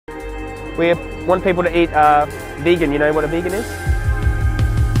We want people to eat vegan. You know what a vegan is?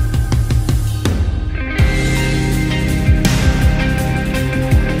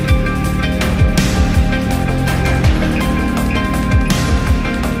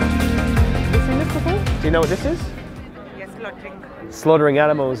 Do you know what this is? Yes, slaughtering. Slaughtering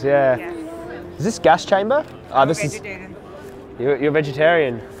animals, yeah. Yes. Is this gas chamber? Oh, this Vegetarian. You're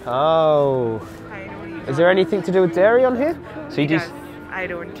vegetarian. Oh. I don't eat. Is there anything to do with dairy on here? So you Yes, just. I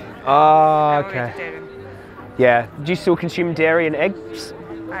don't. Oh, I'm a okay. vegetarian. Yeah. Do you still consume dairy and eggs?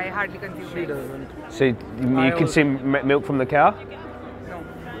 I hardly consume She eggs. doesn't. So you consume milk from the cow? No.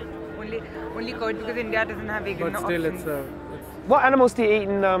 Only curd because India doesn't have vegan But still, options. What animals do you eat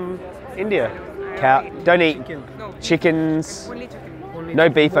in India? Cow. Don't eat Chicken. No. chickens. Only chicken. Only No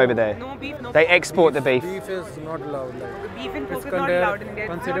beef over there. No beef, no They pork. export the beef. Beef is not allowed. Like, Beef and pork it's is not allowed in India.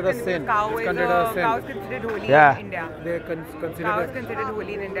 It's considered not a sin. Cow It's is considered a sin. cow is considered holy Yeah. in India. they consider Cow is it. considered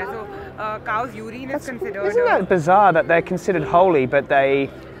holy in India. So cow's urine is considered. Isn't that bizarre that they're considered holy, but they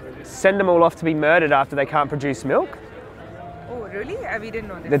send them all off to be murdered after they can't produce milk? Oh, really? We didn't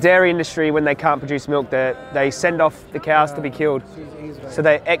know this. The dairy industry, when they can't produce milk, they send off the cows to be killed. He's right. So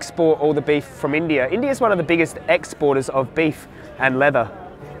they export all the beef from India. India is one of the biggest exporters of beef and leather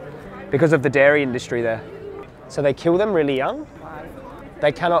because of the dairy industry there. So they kill them really young.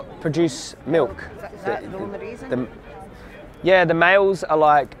 They cannot produce milk. Is that the only reason? Yeah, the males are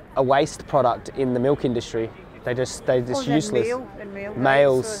like a waste product in the milk industry. They're just useless.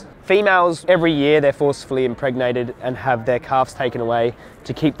 Males. Females, every year they're forcefully impregnated and have their calves taken away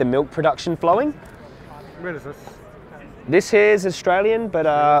to keep the milk production flowing. Where is this? This here is Australian, but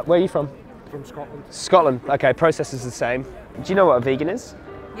where are you from? From Scotland. Scotland. Okay, process is the same. Do you know what a vegan is?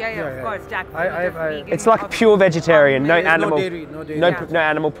 Yeah, of course. Jackfruit I- is vegan. It's like pure vegetarian, no There is no animal, dairy, no dairy. no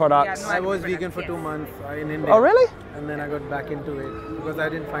animal products. Yeah, I no was animal vegan for products, 2 months in India. Oh really? And then I got back into it because I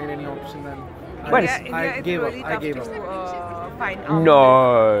didn't find any option. And Wait, Yeah, it's- India, I it's gave really up. I tough gave to up. find out.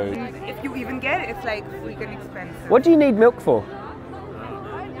 No. If you even get it, it's like freaking expensive. What do you need milk for?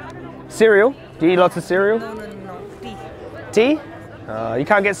 Cereal? Do you eat lots of cereal? No. Tea. Tea? You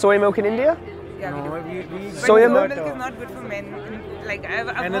can't get soy milk in India? Yeah, we do. No, we Soya But milk? milk is not good for men. Like I've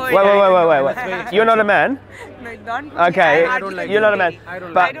And heard. it's- Wait. You're not a man? No, not Okay, I don't like you're not a man. dairy. I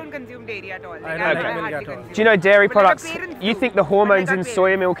don't But- I don't consume dairy at all. Like, I don't I like hardly milk at all. consume. Do you know dairy But like products? our parents You do. think the But like hormones our in parents.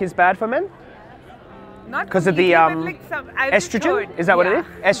 soya milk is bad for men? Not Because of the completely, but like I've just estrogen? heard. Is that what it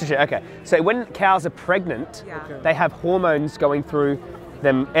Yeah. is? Estrogen, okay. So when cows are pregnant, Yeah. Okay. they have hormones going through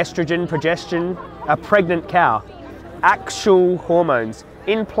them, estrogen, progestin, a pregnant cow. Actual hormones.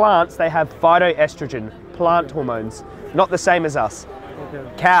 In plants, they have phytoestrogen, plant hormones, not the same as us. Okay.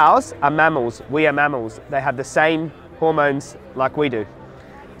 Cows are mammals, we are mammals. They have the same hormones like we do.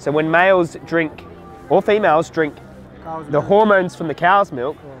 So when males drink, or females drink Cows the milk. hormones from the cow's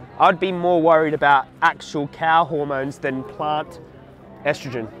milk, I'd be more worried about actual cow hormones than plant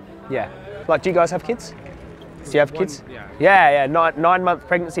estrogen. Yeah. Like, do you guys have kids? Do you have kids? Yeah. 9-month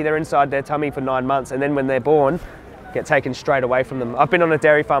pregnancy, they're inside their tummy for 9 months, and then when they're born, get taken straight away from them. I've been on a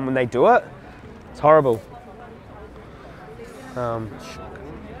dairy farm when they do it. It's horrible.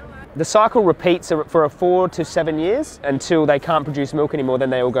 The cycle repeats for 4 to 7 years until they can't produce milk anymore. Then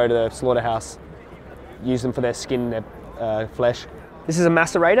they all go to the slaughterhouse, use them for their skin, their flesh. This is a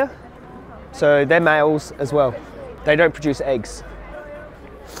macerator, so they're males as well. They don't produce eggs.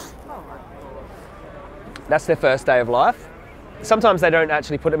 That's their first day of life. Sometimes they don't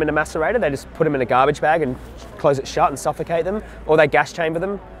actually put them in a macerator, they just put them in a garbage bag and close it shut and suffocate them, or they gas chamber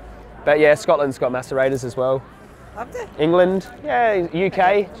them. But yeah, Scotland's got macerators as well. Have they? England, yeah,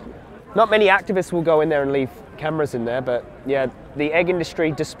 UK. Not many activists will go in there and leave cameras in there, but yeah, the egg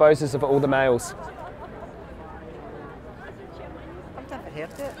industry disposes of all the males. I've never heard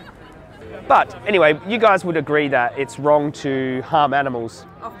it. But anyway, you guys would agree that it's wrong to harm animals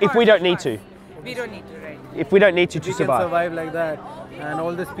Of if course, we don't of need course. to. We don't need to, right? If we don't need to We can survive. survive like that, and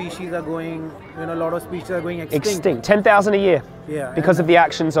all the species are going. A lot of species are going extinct. Extinct. 10,000 a year. Yeah. Because of the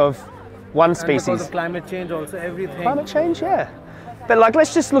actions of one and because species. of climate change, also everything. Climate change, yeah. But like,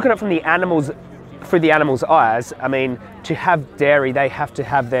 let's just look at it from the animals, through the animals' eyes. I mean, to have dairy, they have to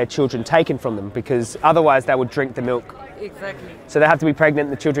have their children taken from them because otherwise they would drink the milk. Exactly. So they have to be pregnant,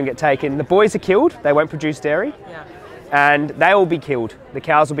 the children get taken. The boys are killed, they won't produce dairy. Yeah. And they will be killed. The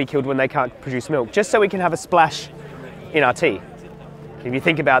cows will be killed when they can't produce milk, just so we can have a splash in our tea. If you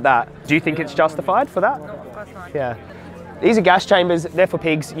think about that, do you think it's justified for that? No, of course not. Yeah. These are gas chambers, they're for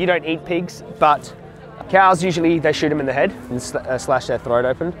pigs. You don't eat pigs, but cows usually, they shoot them in the head and slash their throat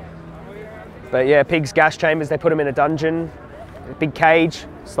open. But yeah, pigs, gas chambers, they put them in a dungeon, a big cage.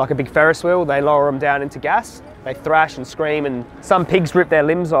 It's like a big Ferris wheel. They lower them down into gas They thrash and scream, and some pigs rip their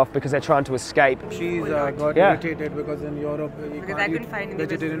limbs off because they're trying to escape. She's got irritated because in Europe you Because I can't couldn't eat find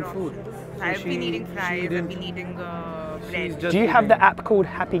vegetarian food. I've been eating fries, I've been eating bread. Do you have the app called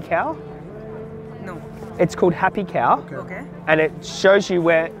Happy Cow? No. It's called Happy Cow, Okay. and it shows you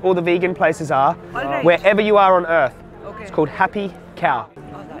where all the vegan places are, Alright. wherever you are on Earth. Okay. It's called Happy Cow.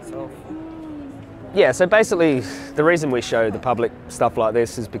 Oh, that's awful. Yeah, so basically the reason we show the public stuff like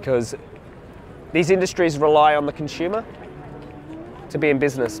this is because these industries rely on the consumer to be in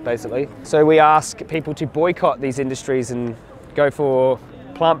business, basically. So we ask people to boycott these industries and go for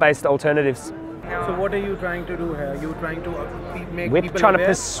plant-based alternatives. So what are you trying to do here? You trying to make We're people trying aware?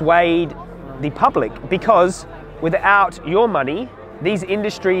 to persuade the public, because without your money, these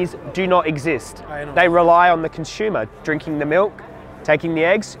industries do not exist. I know. They rely on the consumer, drinking the milk, taking the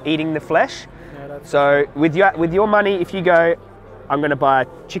eggs, eating the flesh. So with your money, if you go, I'm going to buy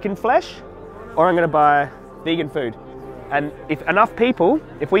chicken flesh or I'm going to buy vegan food. And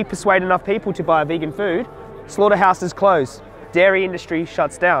if we persuade enough people to buy vegan food, slaughterhouses close, dairy industry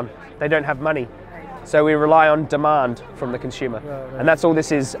shuts down, they don't have money. So we rely on demand from the consumer. And that's all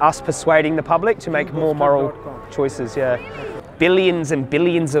this is, us persuading the public to make more moral choices, yeah. Billions and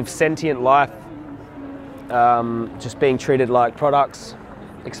billions of sentient life just being treated like products,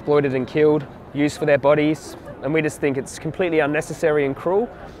 exploited and killed, used for their bodies, and we just think it's completely unnecessary and cruel,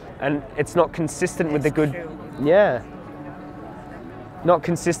 and it's not consistent with the good, not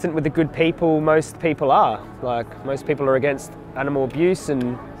consistent with the good people most people are. Like, most people are against animal abuse,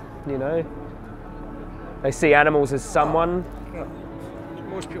 and you know, they see animals as someone.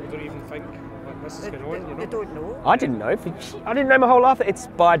 Most people don't even think that this is going on, you know? They don't know. I didn't know my whole life that it's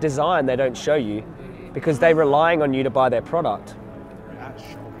by design. They don't show you because they're relying on you to buy their product. That's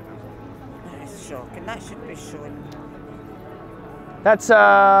shocking. That is shocking. That should be shown.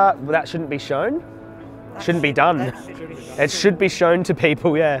 That shouldn't be shown. Shouldn't be done. That should be shown. It should be shown to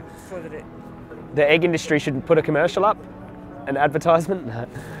people, yeah. So that it, The egg industry should put a commercial up, an advertisement.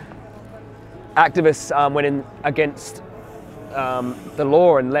 Activists went in against the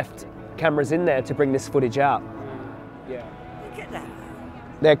law and left cameras in there to bring this footage out. Yeah. look at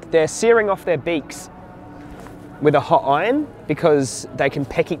that. They're searing off their beaks with a hot iron because they can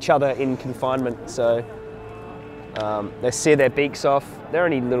peck each other in confinement. So they sear their beaks off. They're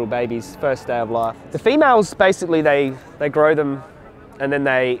only little babies, first day of life. The females, basically, they grow them and then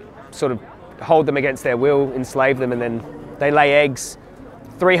they sort of hold them against their will, enslave them, and then they lay eggs,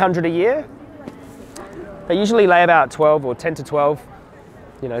 300 a year. They usually lay about 12 or 10 to 12,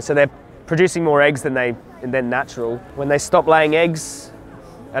 you know, so they're producing more eggs than natural. When they stop laying eggs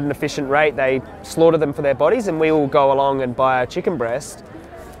at an efficient rate, they slaughter them for their bodies, and we will go along and buy a chicken breast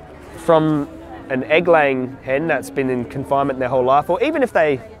from an egg-laying hen that's been in confinement their whole life, or even if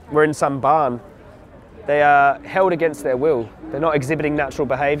they were in some barn, they are held against their will. They're not exhibiting natural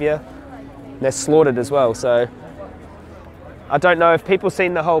behaviour. They're slaughtered as well. So I don't know if people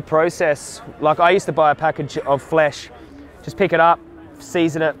seen the whole process. Like, I used to buy a package of flesh, just pick it up,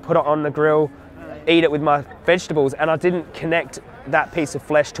 season it, put it on the grill, eat it with my vegetables, and I didn't connect that piece of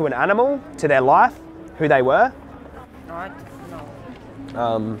flesh to an animal, to their life, who they were. No,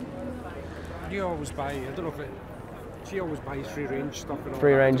 no. You always buy, I don't know if it, she always buys free-range stuff and all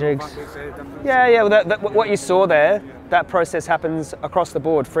Free-range that. eggs. Yeah, well, what you saw there, that process happens across the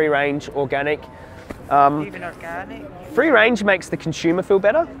board, free-range, organic. Even organic. Free range makes the consumer feel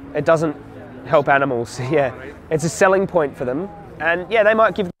better. It doesn't help animals. Yeah, it's a selling point for them. And yeah, they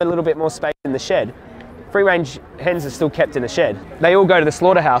might give them a little bit more space in the shed. Free range hens are still kept in a shed. They all go to the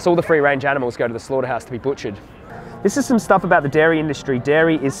slaughterhouse. All the free range animals go to the slaughterhouse to be butchered. This is some stuff about the dairy industry.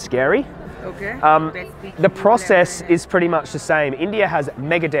 Dairy is scary. Okay. The process is pretty much the same. India has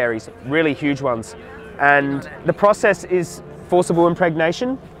mega dairies, really huge ones. And the process is forcible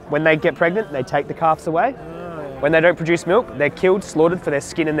impregnation. When they get pregnant, they take the calves away. When they don't produce milk, they're killed, slaughtered for their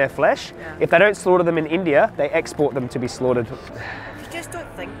skin and their flesh. If they don't slaughter them in India, they export them to be slaughtered. You just don't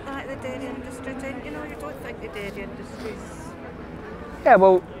think that the dairy industry, you know, you don't think the dairy industry's... Yeah,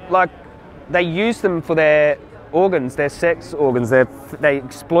 well, like, they use them for their organs, their sex organs. They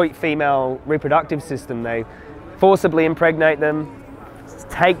exploit female reproductive system. They forcibly impregnate them,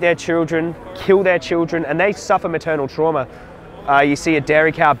 take their children, kill their children, and they suffer maternal trauma. You see a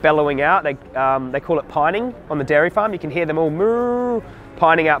dairy cow bellowing out. They call it pining on the dairy farm. You can hear them all moo,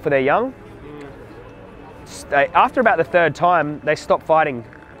 pining out for their young. After about the third time, they stop fighting.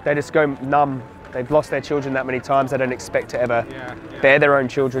 They just go numb. They've lost their children that many times. They don't expect to ever bear their own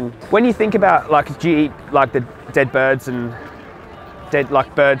children. When you think about, like, do you eat like the dead birds and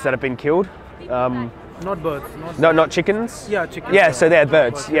like birds that have been killed? Not birds. Not chickens. Yeah, chickens. Yeah, so they're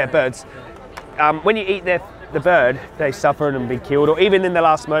birds. Yeah, birds. When you eat the bird, they suffer and be killed, or even in the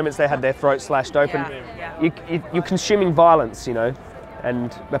last moments they had their throat slashed open. You're consuming violence, you know,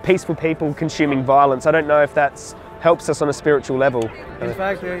 and the peaceful people consuming violence. I don't know if that helps us on a spiritual level. In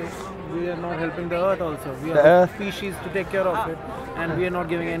fact, we are not helping the earth also. We are the species to take care of it, and we are not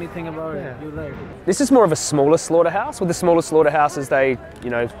giving anything about it. You're right. This is more of a smaller slaughterhouse. With the smaller slaughterhouses, they, you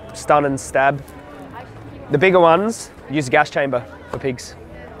know, stun and stab. The bigger ones use a gas chamber for pigs.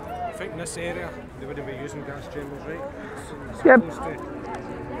 I think in this area they wouldn't be using gas chambers, right? Yep.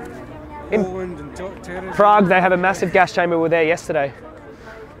 Poland and Prague, they have a massive gas chamber. We were there yesterday.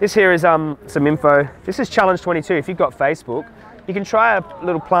 This here is some info. This is Challenge 22. If you've got Facebook, you can try a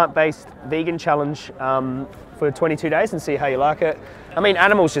little plant-based vegan challenge for 22 days and see how you like it. I mean,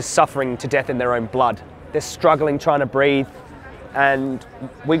 animals just suffering to death in their own blood. They're struggling, trying to breathe, and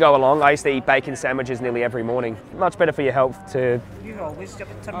we go along. I used to eat bacon sandwiches nearly every morning. Much better for your health to... You always turn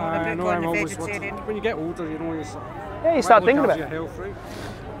on about going vegetarian. When you get older, you know, you start thinking about it. Health, right?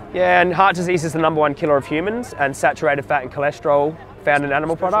 Yeah, and heart disease is the #1 killer of humans, and saturated fat and cholesterol found in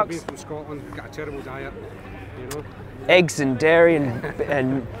animal products. Being from Scotland, got a terrible diet, you know. Eggs and dairy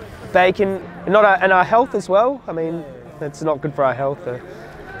and bacon, and our health as well. I mean, it's not good for our health.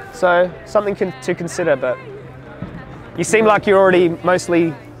 So something to consider. But you seem like you're already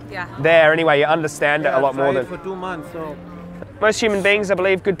mostly there anyway. You understand it a lot more than. For 2 months, so. Most human beings, I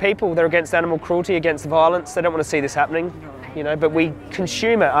believe, good people. They're against animal cruelty, against violence. They don't want to see this happening, you know. But we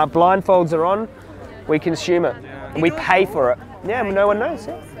consume it. Our blindfolds are on. We consume it. And we pay for it. Yeah, no one knows.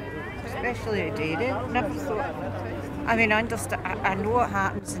 Yeah. Especially at dairy. Never thought. I mean, I understand. I know what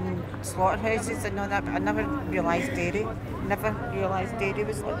happens in slaughterhouses and all that, but I never realised dairy. Never realised dairy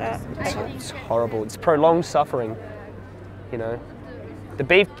was like that. It's horrible. It's prolonged suffering. You know, the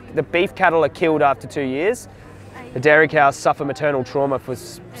beef cattle are killed after 2 years. The dairy cows suffer maternal trauma for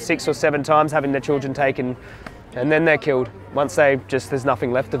 6 or 7 times, having their children taken, and then they're killed. Once there's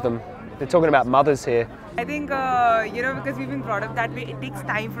nothing left of them. They're talking about mothers here. I think, you know, because we've been brought up that way, it takes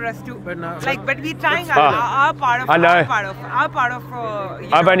time for us to, but we're trying our part of, I know. our part of,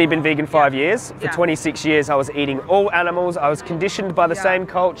 I've only been vegan 5 years. For 26 years, I was eating all animals. I was conditioned by the same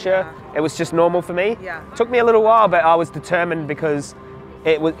culture. It was just normal for me. It took me a little while, but I was determined because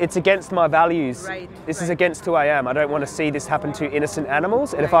it's against my values. This is against who I am. I don't want to see this happen to innocent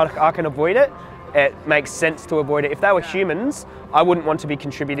animals. And if I can avoid it, it makes sense to avoid it. If they were humans, I wouldn't want to be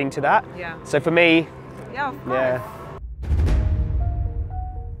contributing to that. So for me, of course.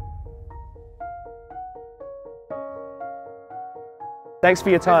 Thanks for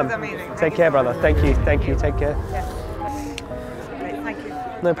your time. This is amazing. Take care, brother. Thank you. Thank you. Take care. Thank you.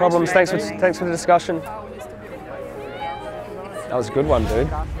 No problems. Thanks for the discussion. That was a good one, dude.